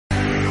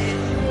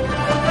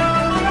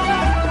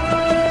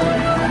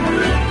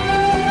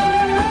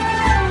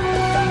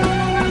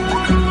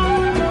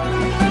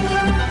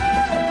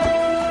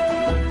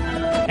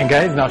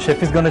guys, now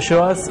Chef is going to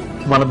show us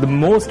one of the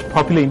most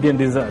popular Indian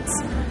desserts.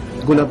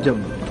 Gulab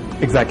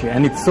Jamun. Exactly,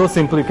 and it's so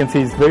simple. You can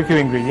see it's very few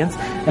ingredients.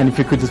 And if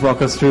you could just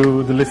walk us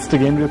through the list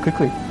again real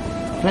quickly.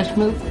 Fresh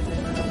milk,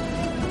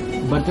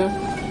 butter,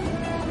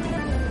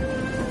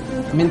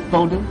 milk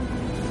powder,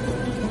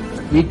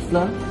 wheat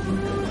flour,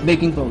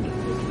 baking powder.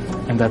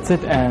 And that's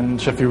it. And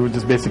Chef, you would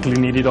just basically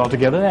knead it all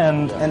together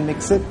and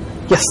mix it.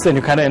 yes, and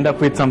you kind of end up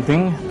with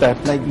something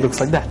that looks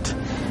like that.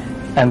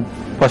 And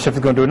what Chef is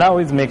going to do now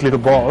is make little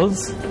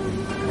balls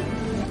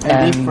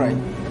And deep fry.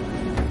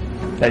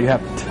 There you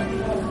have it.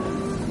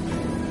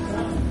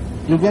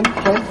 You can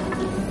try.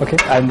 Okay,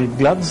 I'll need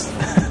gloves.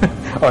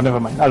 Oh, never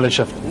mind. I'll let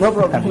Chef No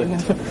problem. handle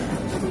it.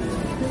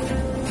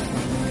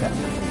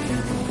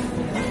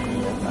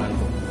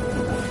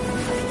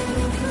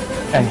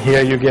 And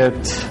here you get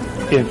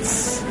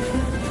its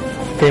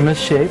famous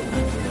shape,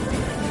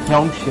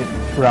 Round shape.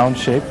 round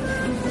shape,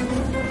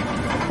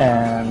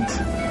 and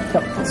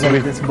so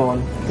Like this ball.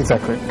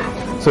 exactly.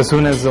 So as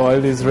soon as the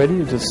oil is ready,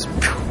 you just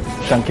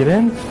chunk it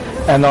in,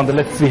 and on the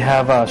left we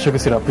have sugar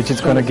syrup, which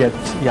is going to get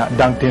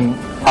dunked in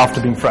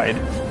after being fried.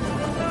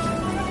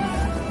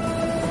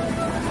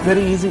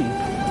 Very easy.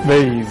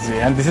 Very easy,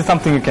 and this is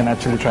something you can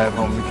actually try at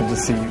home. You can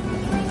just see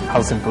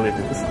how simple it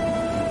is.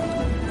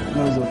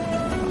 No, so.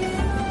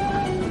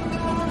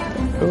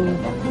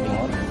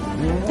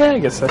 Yeah, I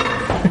guess so.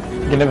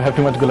 You can never have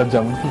too much gulab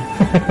jamun.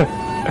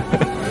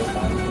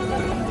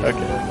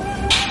 Okay.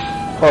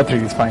 Or 3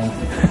 is fine.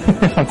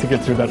 Once you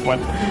get through that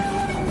one.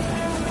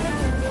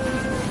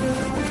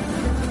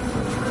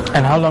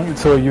 And how long?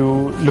 So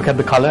you look at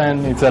the color,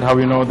 and is that how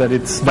you know that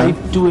it's done?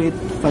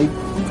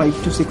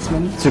 5 to 6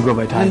 minutes. So you go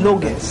by time. And low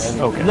gas.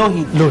 Okay. Low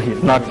heat. Low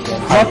heat, not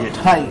high heat. Not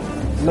high.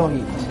 Low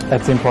heat.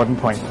 That's the important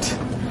point.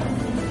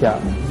 Yeah.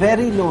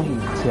 Very low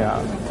heat.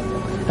 Yeah.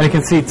 And you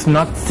can see it's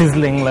not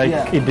sizzling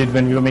like it did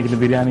when we were making the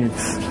biryani.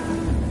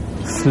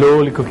 It's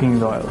slowly cooking in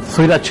the oil.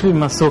 So it actually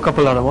must soak up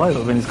a lot of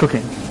oil when it's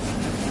cooking.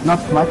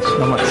 Not much.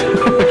 Not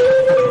much.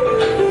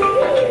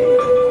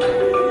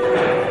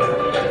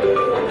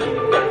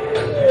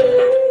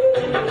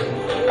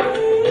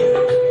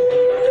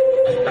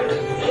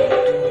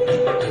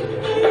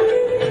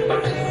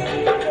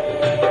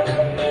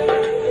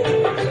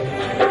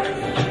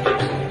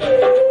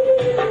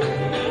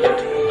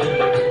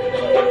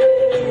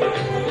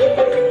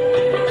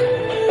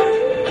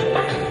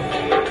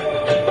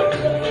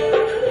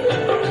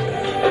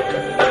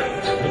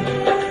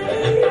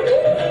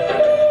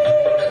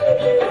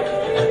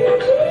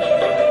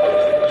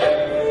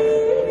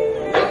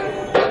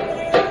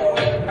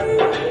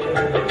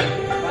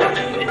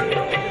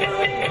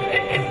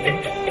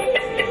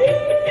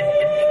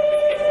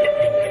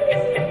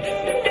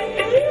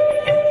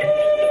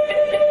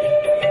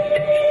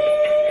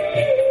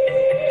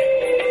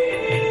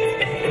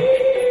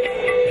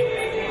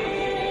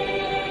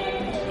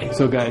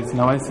 So guys,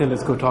 now I say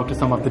let's go talk to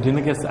some of the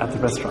dinner guests at the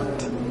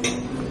restaurant.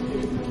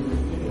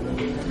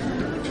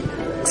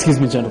 Excuse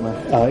me, gentlemen.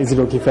 Is it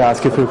okay if I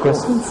ask you a few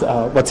questions?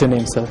 What's your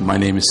name, sir? My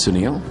name is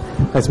Sunil.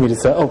 Nice to meet you,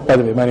 sir. Oh, by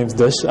the way, my name is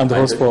Dash. I'm the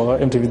host for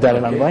MTV Dine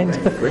and Unwind.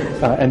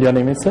 And your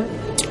name is, sir?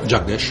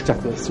 Jagdish.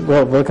 Jagdish.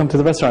 Well, welcome to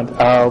the restaurant.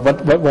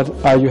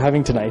 What are you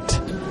having tonight?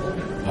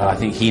 I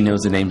think he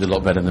knows the names a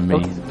lot better than me.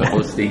 Okay. But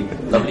what's the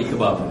lovely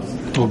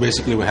kebabs? Well,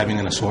 basically, we're having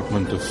an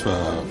assortment of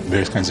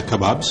various kinds of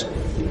kebabs.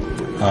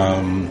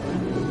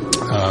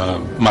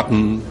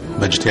 Mutton,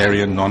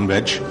 vegetarian,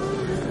 non-veg.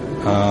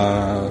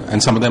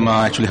 And some of them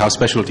are actually house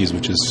specialties,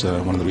 which is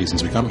one of the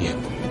reasons we come here.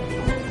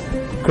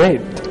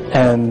 Great.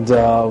 And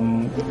so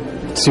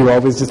you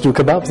always just do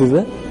kebabs, is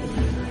it?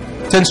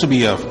 Tends to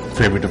be a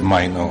favorite of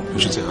mine, or I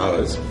should say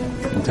ours.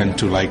 I tend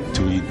to like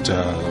to eat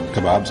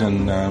kebabs,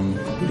 and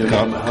the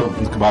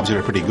kebabs here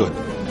are pretty good.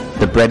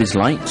 The bread is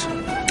light,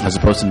 as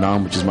opposed to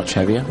naan, which is much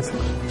heavier.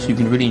 So you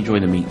can really enjoy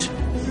the meat.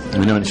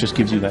 You know, and it just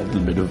gives you that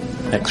little bit of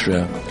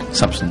extra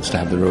substance to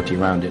have the roti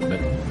around it. But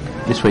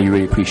this way you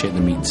really appreciate the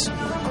meats.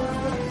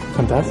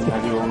 Fantastic. You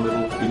have your own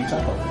little mini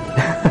taco.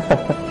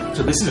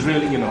 So this is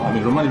really,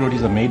 Romani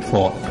rotis are made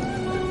for...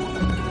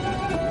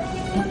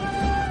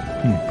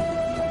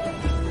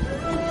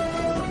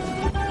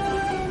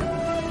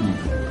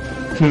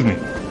 Excuse me.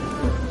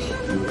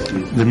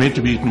 They're made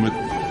to be eaten with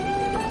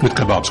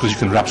kebabs because you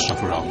can wrap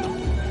stuff around them.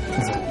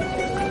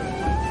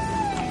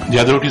 The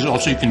other rotis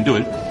also you can do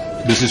it.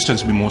 This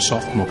tends to be more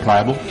soft, more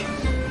pliable.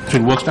 So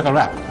it works like a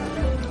wrap.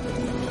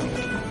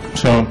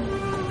 So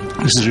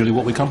this is really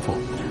what we come for.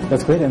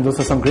 That's great, and those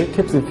are some great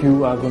tips if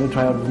you are going to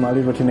try out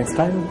Mali roti next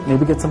time.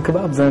 Maybe get some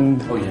kebabs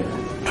and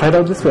try it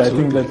out this way.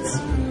 Absolutely. I think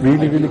that's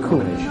really, really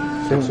cool.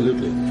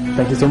 Absolutely.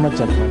 Thank you so much,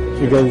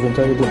 gentlemen. You guys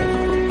enjoy your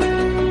dinner.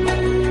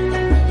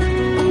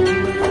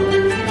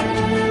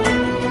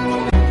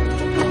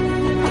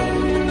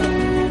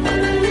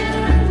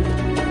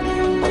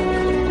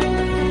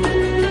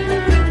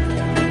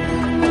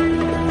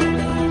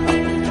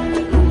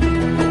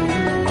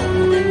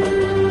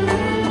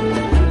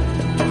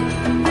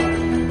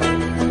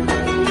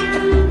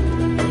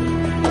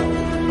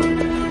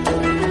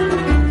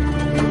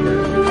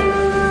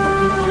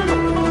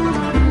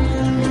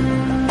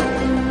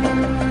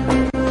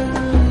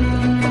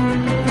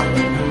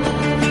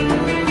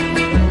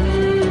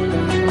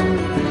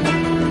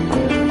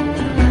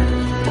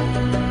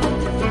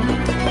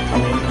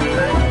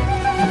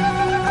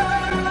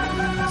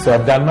 So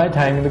I've done my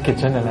time in the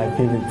kitchen and I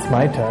feel it's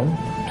my turn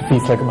to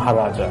feast like a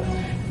Maharaja.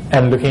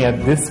 And looking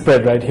at this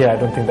spread right here, I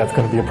don't think that's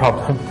going to be a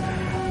problem.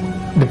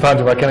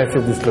 Depends, what can I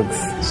say this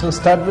looks? So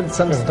start with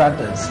some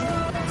starters.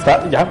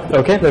 Yeah,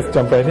 okay, let's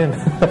jump right in.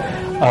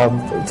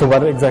 So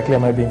what exactly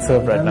am I being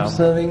served right now? I'm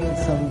serving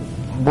some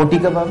boti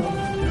kebab,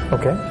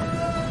 Okay,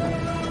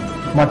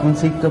 mutton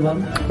seekh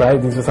kebab.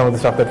 right, these were some of the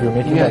stuff that we were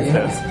making Yeah,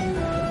 downstairs.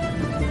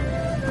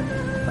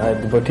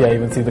 The boti, I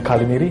even see the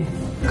kalimiri.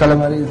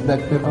 Calamari is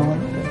black pepper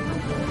one.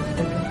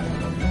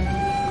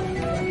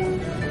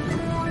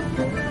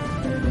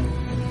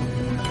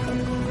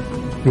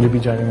 Will you be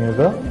joining me as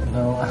well?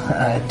 No,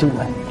 too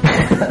much.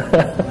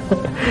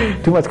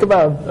 Too much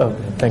kebab. Oh,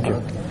 thank you.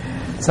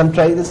 Some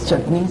try this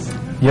chutneys.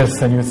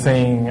 Yes, and you're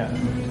saying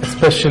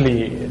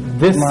especially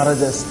this.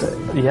 Maharaja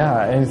style.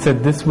 Yeah, and you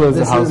said this was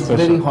This a house is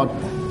special. very hot.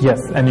 Yes,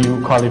 and you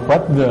call it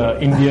what? The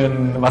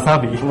Indian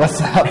wasabi.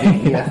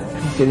 Wasabi. Yeah.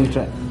 Can you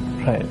try?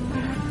 Right.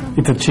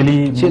 It's a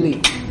chili. Chili.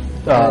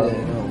 Uh,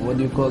 What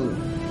do you call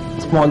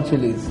small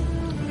chilies?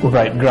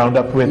 Right, ground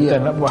up with.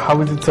 Yeah. And how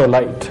is it so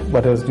light?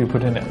 What else do you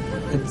put in it?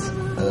 It's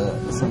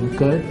some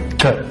curd.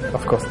 Curd,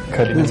 of course.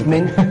 Curd. in This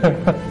everything.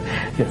 mint.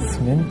 Yes,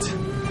 mint.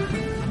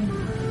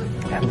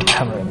 And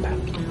tamarind.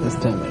 This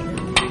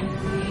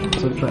tamarind.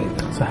 So try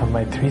that. So I have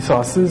my 3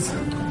 sauces.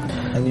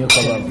 And your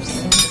kebabs.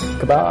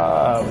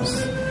 Kebabs.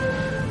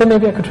 Then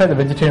maybe I could try the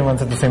vegetarian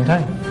ones at the same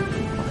time.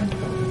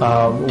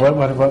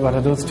 What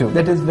are those two?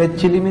 That is veg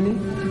chili mili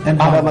and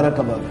harabara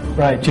kebab.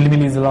 Right, chili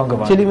mili is the longer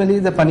one. Chili mili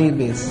is the paneer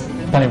base.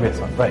 Paneer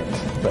based one. Right,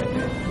 right.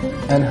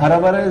 And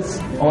harabara is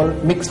all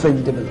mixed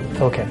vegetable.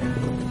 Okay.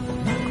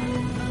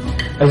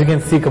 As you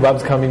can see,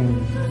 kebabs come in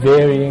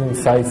varying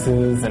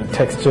sizes and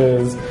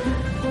textures.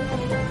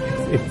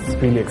 It's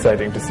really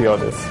exciting to see all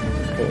this.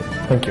 Okay,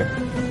 thank you.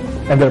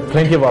 And there are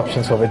plenty of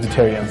options for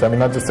vegetarians. I mean,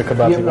 not just the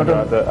kebabs, Yeah, even not there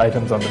are all. other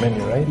items on the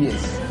menu, right?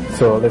 Yes.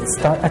 So let's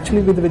start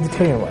actually with the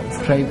vegetarian ones.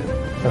 Try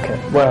that. Okay.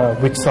 Well,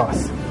 which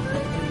sauce?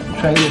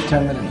 Try the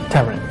tamarind.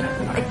 Tamarind.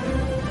 Okay.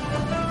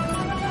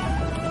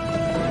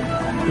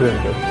 Very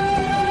good.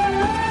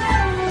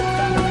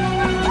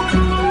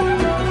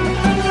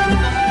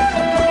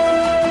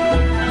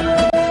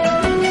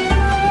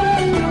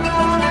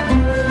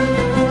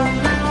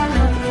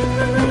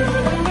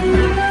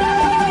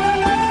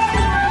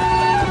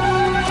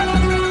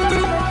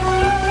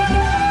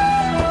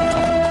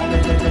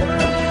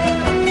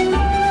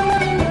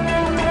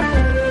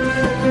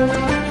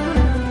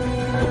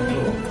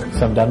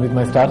 So I'm done with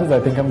my starters. I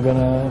think I'm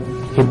gonna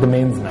hit the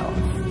mains now.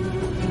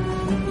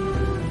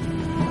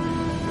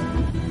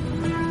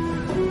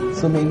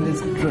 So mainly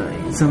is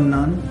try some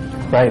naan.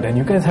 Right, and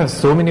you guys have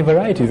so many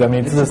varieties. I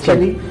mean, it's This is just like,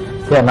 chili.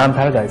 yeah, naan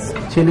paradise.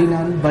 Chili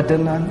naan, butter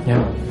naan,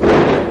 Yeah.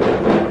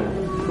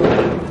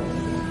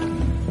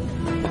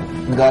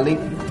 garlic,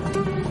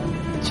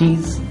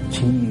 cheese.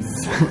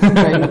 Cheese.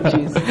 Try the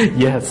cheese.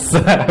 Yes,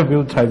 I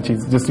will try the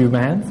cheese. Just use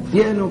my hands?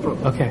 Yeah, no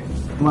problem. Okay.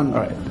 One. All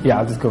right. Yeah,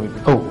 I'll just go with.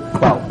 Oh,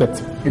 wow, that's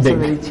It's big. a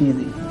very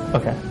cheesy.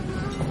 Okay.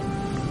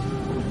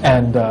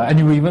 And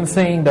you were even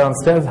saying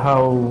downstairs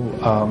how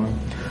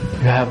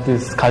you have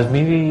this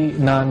Kashmiri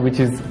naan, which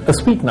is a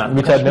sweet naan,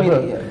 which I've never,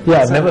 Kashmiri,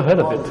 I've So never heard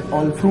all, of it.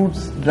 All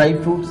fruits, dry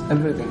fruits,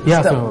 everything.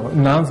 Yeah, Stuff. so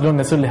naans don't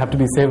necessarily have to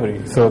be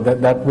savory. So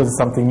that was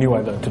something new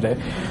I learned today.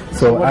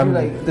 So What do I'm you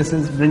like? This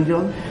is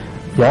brinjal,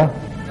 yeah,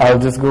 I'll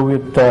just go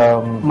with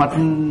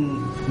mutton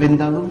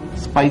vindaloo,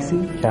 spicy.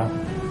 yeah.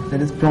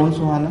 That is prawn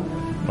suhana,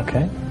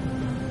 Okay.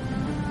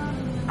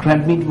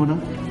 crab meat butter,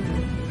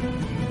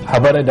 How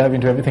about I dive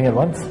into everything at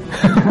once?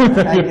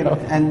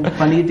 and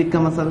paneer tikka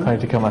masala, Paneer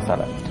tikka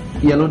masala.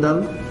 yellow dal.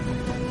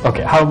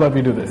 Okay, how about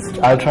we do this?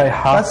 I'll try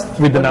half First,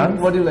 with the what do naan.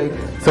 you- What do you like?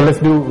 So let's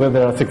do, well,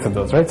 there are 6 of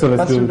those, right? So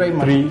let's First do you try 3.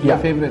 mutton, your Yeah.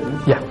 favorite.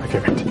 Yeah, my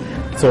favorite.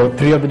 So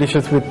 3 of the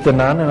dishes with the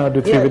naan and I'll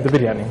do 3 Yeah. with the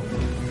biryani.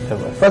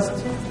 First,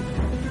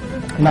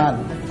 naan.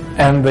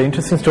 And the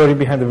interesting story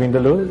behind the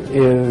vindaloo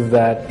is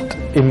that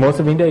in most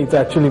of India it's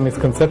actually a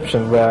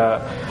misconception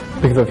where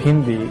because of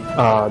Hindi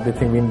they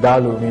think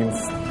vindaloo means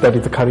that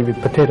it's a curry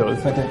with potatoes.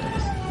 Potatoes.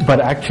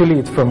 But actually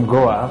it's from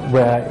Goa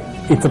where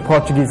it's a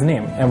Portuguese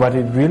name and what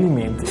it really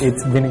means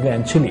it's vinegar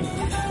and chili.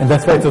 And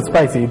that's why it's so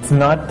spicy. It's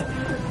not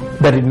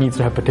that it needs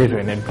to have potato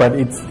in it, but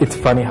it's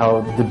funny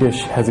how the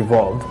dish has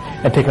evolved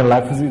and taken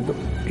life as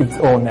its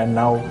own and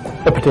now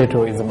a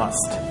potato is a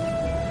must.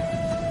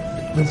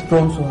 This is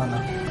prawn suhana,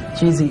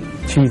 cheesy.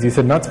 Cheese, you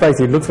said not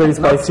spicy. It looks very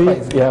Not spicy.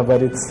 spicy. Yeah,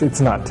 but it's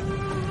not.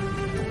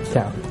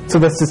 Yeah. So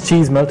that's just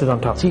cheese melted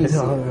on top. Cheese.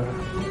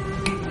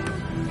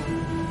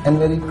 And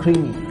very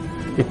creamy.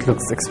 It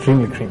looks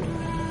extremely creamy.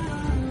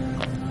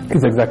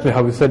 It's exactly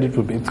how we said it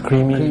would be. It's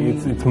creamy. Creamy.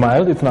 It's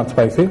mild. It's not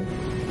spicy.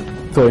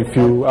 So if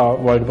you are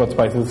worried about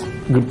spices,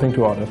 good thing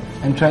to order.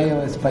 And try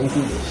our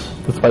spicy dish.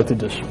 The spicy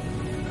dish.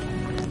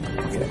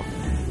 Okay.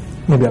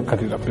 Maybe I'll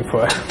cut it up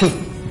before.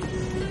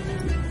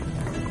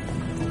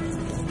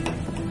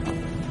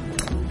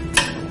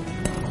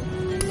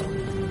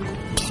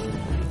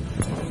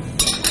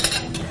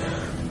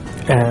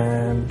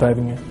 And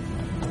diving in.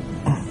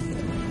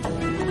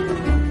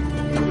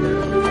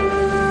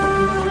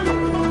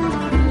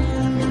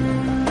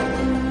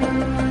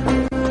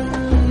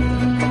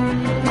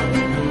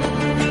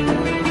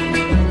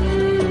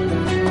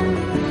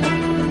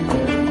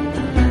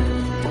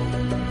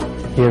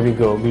 Here we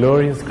go.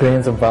 Glorious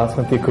grains of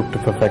basmati cooked to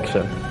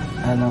perfection.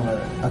 And our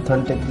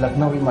authentic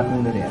Lucknowi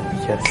mutton biryani.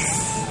 Yes.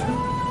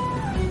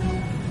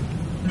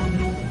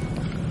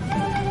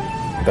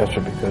 That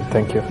should be good.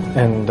 Thank you.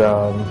 And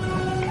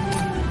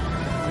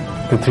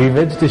the 3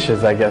 veg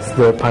dishes, I guess.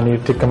 The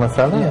paneer tikka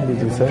masala,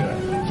 did you say?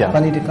 Yeah.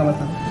 Paneer tikka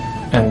masala.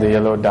 And the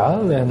yellow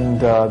dal. And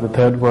the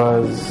third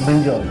was...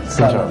 Brinjal.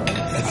 Salad.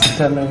 It's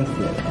turmeric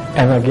flavor.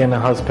 And again, a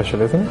house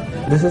special, isn't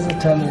it? This is a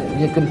turmeric.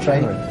 You can try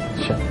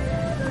it. Sure.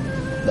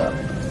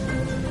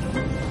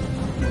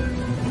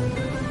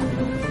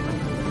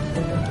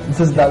 This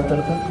is dal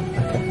tadka.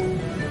 Okay.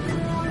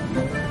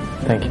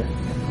 Thank you.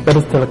 What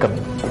is tilakam?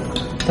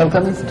 Tadka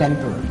is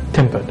tempered.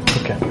 Tempered.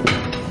 Okay.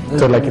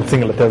 So like in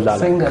single, tel dal.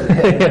 Single.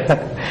 Yeah.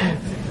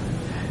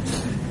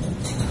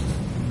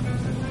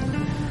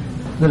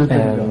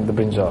 And the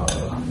brinjal.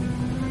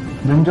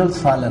 Brinjal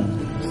salan.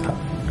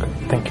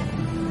 Thank you.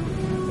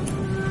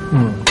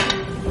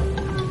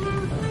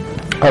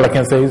 All I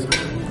can say is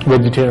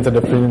vegetarians are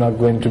definitely not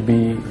going to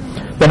be,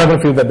 they're not going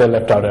to feel that they're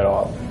left out at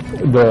all.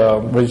 The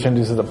vegetarian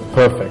dishes are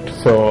perfect.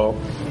 So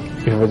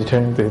if you're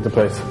vegetarian, this is the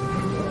place.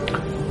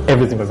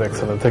 Everything was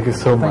excellent. Thank you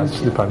so much,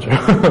 Dipanshu.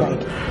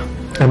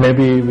 And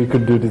maybe we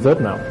could do dessert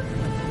now.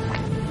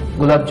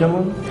 Gulab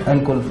jamun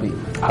and kulfi.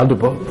 I'll do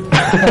both.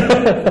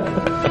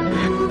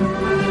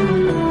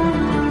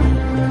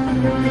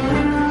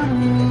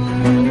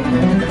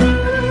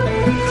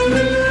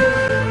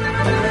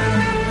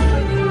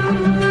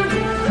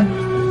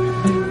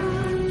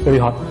 Very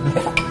hot.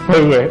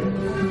 Very great.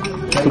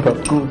 Super.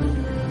 Cool.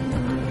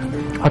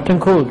 Hot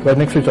and cold, right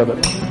next to each other.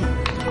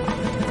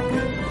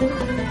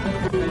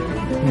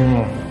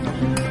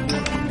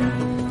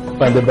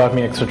 And they brought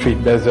me extra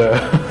treat. There's a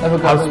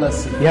Avocado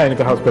lassi. Yeah, in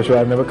a house special.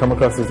 I've never come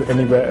across this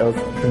anywhere else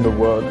in the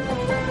world.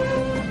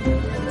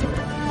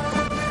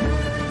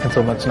 And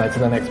so much nicer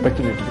than I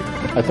expected it to be.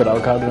 I thought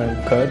avocado and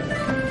curd,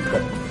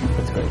 but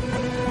it's great.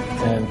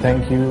 And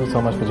thank you so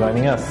much for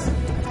joining us.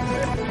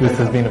 This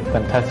has been a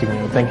fantastic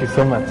meal. Thank you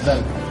so much.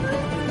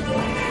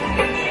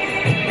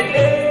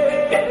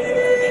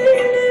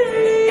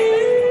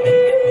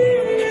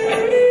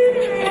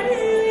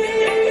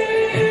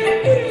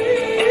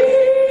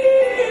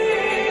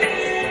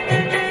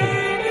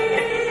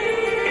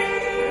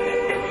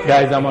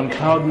 Guys, I'm on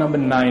cloud number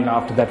 9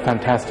 after that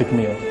fantastic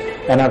meal.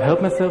 And I've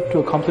helped myself to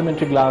a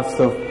complimentary glass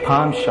of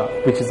pan shot,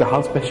 which is a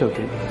house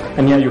specialty.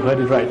 And yeah, you heard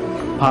it right,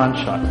 pan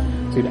shot.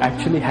 So it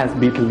actually has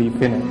betel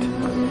leaf in it.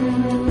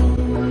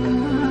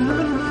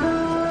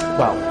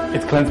 Wow,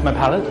 it's cleansed my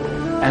palate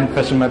and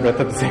freshened my breath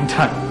at the same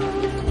time.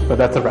 But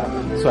that's a wrap.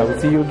 So I will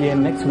see you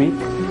again next week,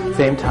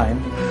 same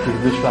time. This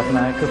is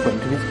Vishwasanayaka for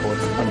Interview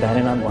Sports on Dine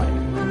and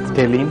Unwind.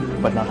 Stay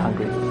lean, but not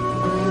hungry.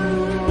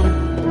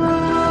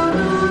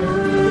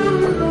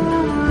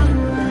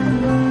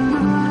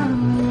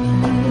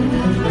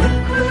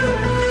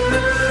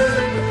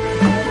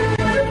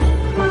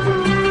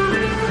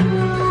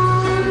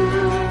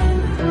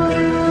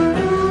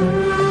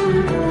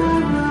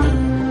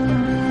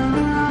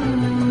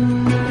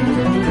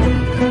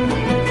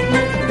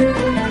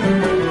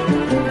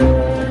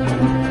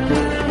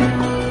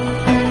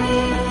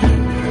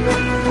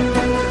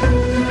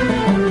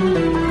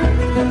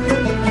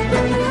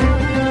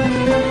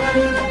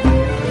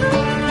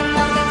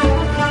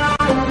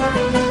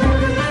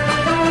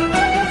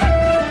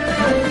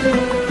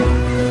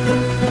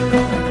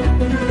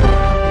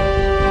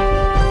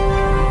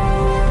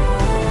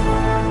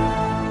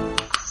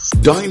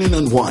 Dine and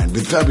unwind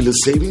with fabulous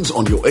savings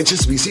on your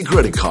HSBC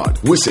credit card.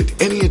 Visit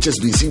any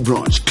HSBC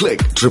branch. Click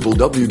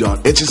www.hsbc.lk.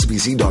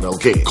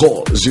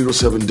 Call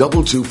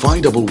 0722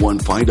 511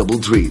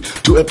 533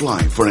 to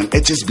apply for an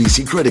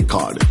HSBC credit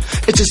card.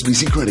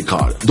 HSBC credit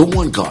card, the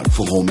one card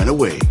for home and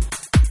away.